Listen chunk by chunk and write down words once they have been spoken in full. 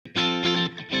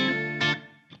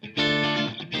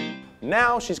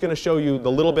now she's going to show you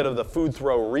the little bit of the food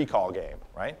throw recall game,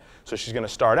 right? So she's going to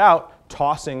start out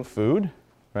tossing food,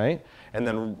 right? And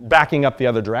then backing up the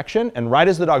other direction. And right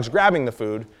as the dog's grabbing the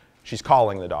food, she's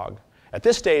calling the dog. At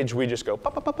this stage, we just go,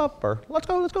 pop, pop, pop, pop, or let's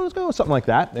go, let's go, let's go, something like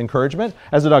that, encouragement.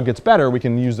 As the dog gets better, we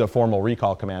can use the formal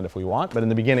recall command if we want, but in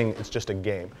the beginning, it's just a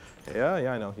game. Yeah,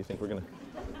 I know, you think we're gonna.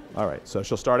 All right, so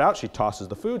she'll start out, she tosses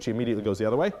the food, she immediately goes the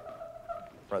other way,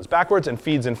 runs backwards and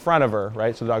feeds in front of her,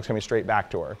 right? So the dog's coming straight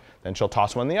back to her. Then she'll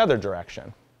toss one the other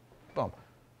direction. Boom.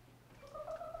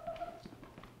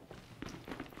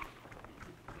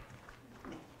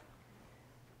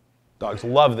 Dogs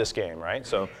love this game, right?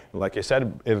 So like I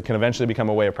said, it can eventually become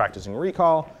a way of practicing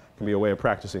recall. It can be a way of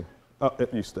practicing. Oh,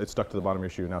 it stuck to the bottom of your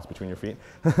shoe. Now it's between your feet.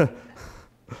 So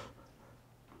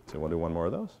we'll do one more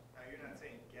of those. Now you're not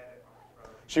saying get it on the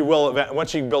throw. She will,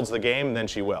 once she builds the game, then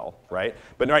she will, right?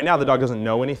 But right now the dog doesn't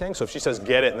know anything. So if she says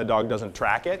get it and the dog doesn't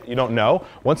track it, you don't know.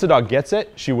 Once the dog gets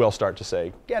it, she will start to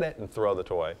say get it and throw the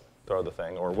toy, throw the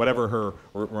thing, or whatever her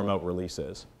remote release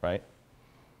is, right?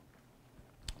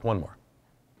 One more.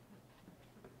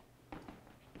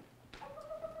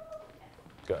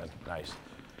 Good, nice.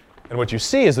 And what you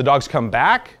see is the dogs come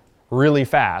back really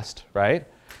fast, right?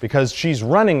 Because she's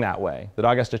running that way. The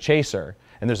dog has to chase her.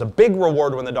 And there's a big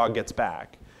reward when the dog gets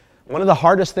back. One of the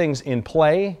hardest things in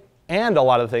play and a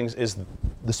lot of things is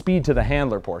the speed to the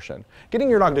handler portion. Getting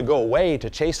your dog to go away to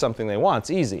chase something they want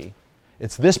is easy.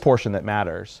 It's this portion that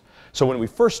matters. So when we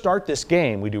first start this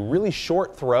game, we do really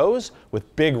short throws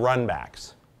with big run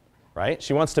backs, right?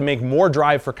 She wants to make more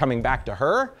drive for coming back to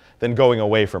her than going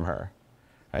away from her.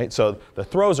 Right? So the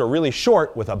throws are really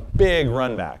short with a big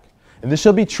run back. And this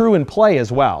will be true in play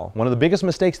as well. One of the biggest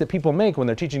mistakes that people make when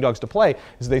they're teaching dogs to play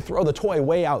is they throw the toy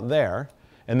way out there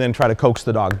and then try to coax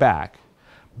the dog back.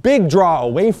 Big draw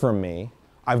away from me,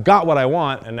 I've got what I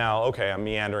want, and now, okay, I'm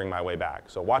meandering my way back.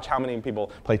 So watch how many people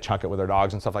play chuck it with their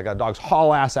dogs and stuff like that. Dogs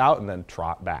haul ass out and then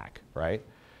trot back, right?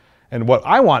 And what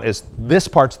I want is this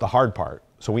part's the hard part.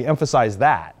 So we emphasize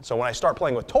that. So when I start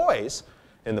playing with toys,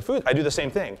 in the food, I do the same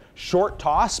thing. Short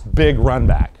toss, big run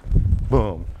back.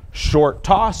 Boom. Short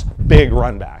toss, big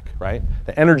run back, right?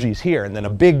 The energy's here, and then a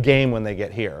big game when they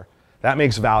get here. That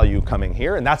makes value coming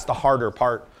here, and that's the harder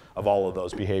part of all of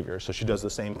those behaviors. So she does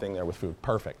the same thing there with food.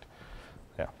 Perfect.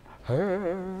 Yeah.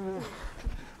 All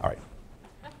right.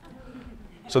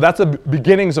 So that's the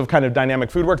beginnings of kind of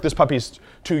dynamic food work. This puppy's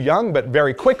too young, but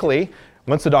very quickly,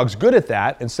 once the dog's good at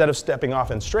that, instead of stepping off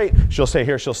and straight, she'll say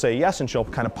here, she'll say yes, and she'll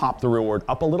kind of pop the reward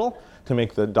up a little to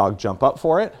make the dog jump up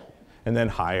for it, and then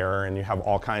higher, and you have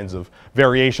all kinds of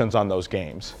variations on those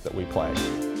games that we play.